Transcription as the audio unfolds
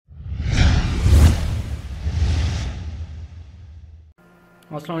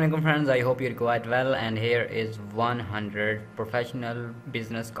Assalamualaikum friends, I hope you're quite well, and here is 100 professional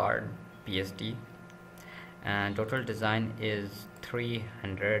business card PSD, and total design is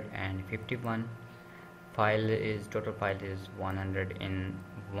 351. Total file is 100 in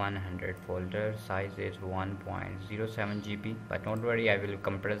 100 folder. Size is 1.07 GB, but don't worry, I will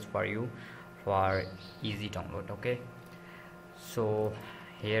compress for you for easy download. Okay, so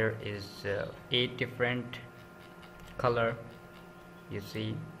here is 8 different color, you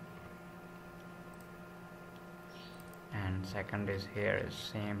see, and second is here is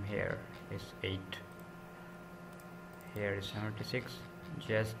same, here is 8, here is 76,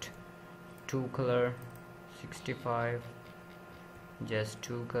 just 2 color 65, just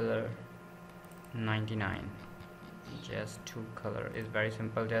 2 color 99, just 2 color. Is very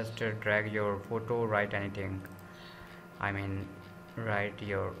simple. Just drag your photo, write anything, I mean write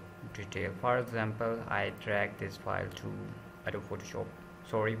your detail. For example, I drag this file to Adobe Photoshop.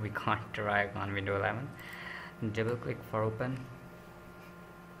 Sorry, we can't drag on Windows 11. Double click for open,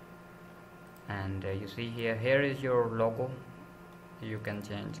 and you see here is your logo. You can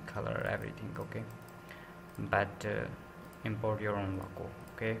change color, everything, okay, but import your own logo.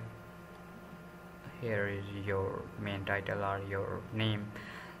 Okay, here is your main title or your name,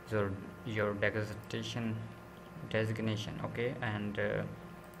 your designation, okay, and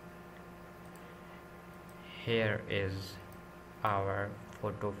here is our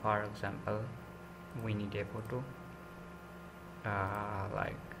photo. For example, we need a photo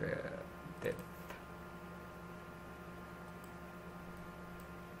like this.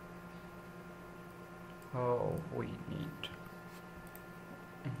 Oh, we need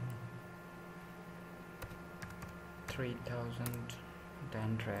 3000,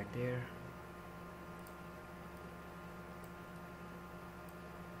 then drag there.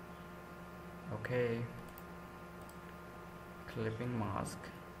 Okay, clipping mask,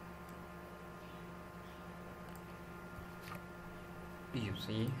 you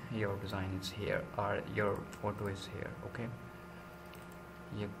see your design is here or your photo is here. Okay,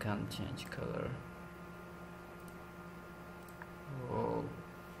 you can change color. Oh,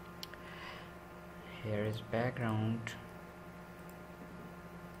 here is background,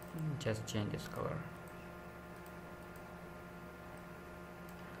 just change this color.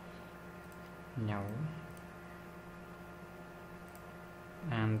 Now,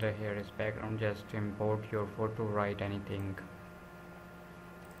 and here is background, just import your photo, write anything.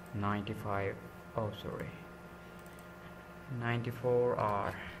 95, oh sorry, 94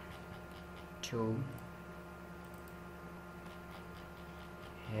 or 2,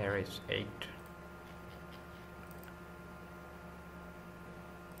 here is 8,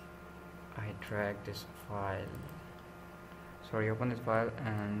 I drag this file, sorry, open this file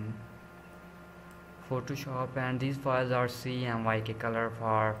and Photoshop, and these files are CMYK color.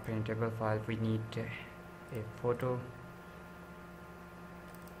 For printable file we need a photo.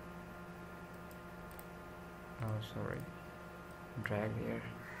 Oh sorry, drag here,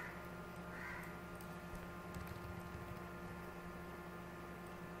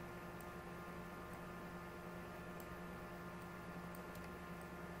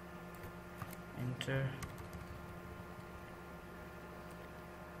 enter,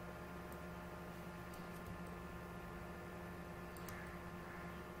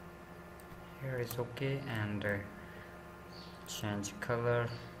 here is okay, and change color.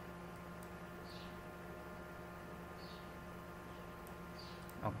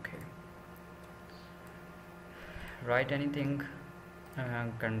 Okay, write anything,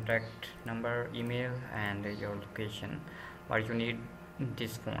 contact number, email, and your location. But you need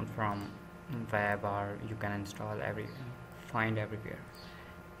this font from web, or you can install find everywhere.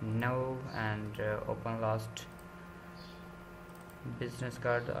 No, and open last business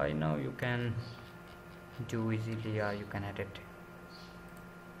card. I know you can do easily, or you can edit.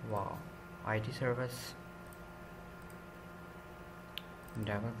 Wow, IT service,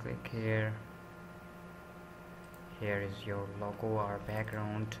 double click here, here is your logo or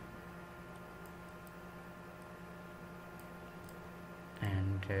background,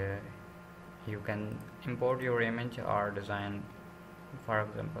 and you can import your image or design. For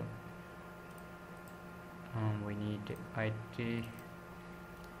example, we need IT,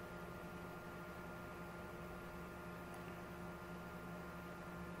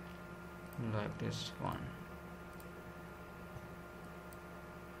 like this one,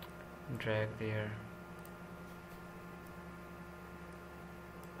 drag there,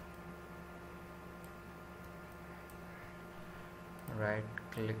 right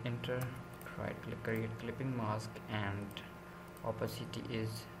click, enter, right click, create clipping mask, and opacity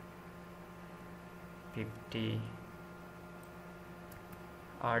is 50,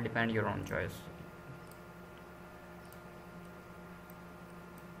 or depend your own choice.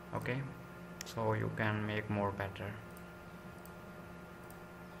 Okay, so you can make more better.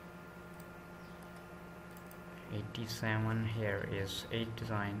 87, here is 8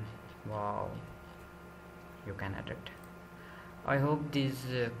 design. Wow, you can edit. I hope these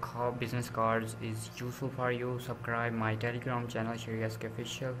business cards is useful for you. Subscribe my Telegram channel Sheri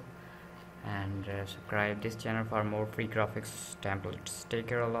Official, and subscribe this channel for more free graphics templates. Take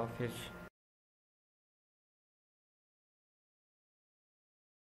care, Allah Hafiz.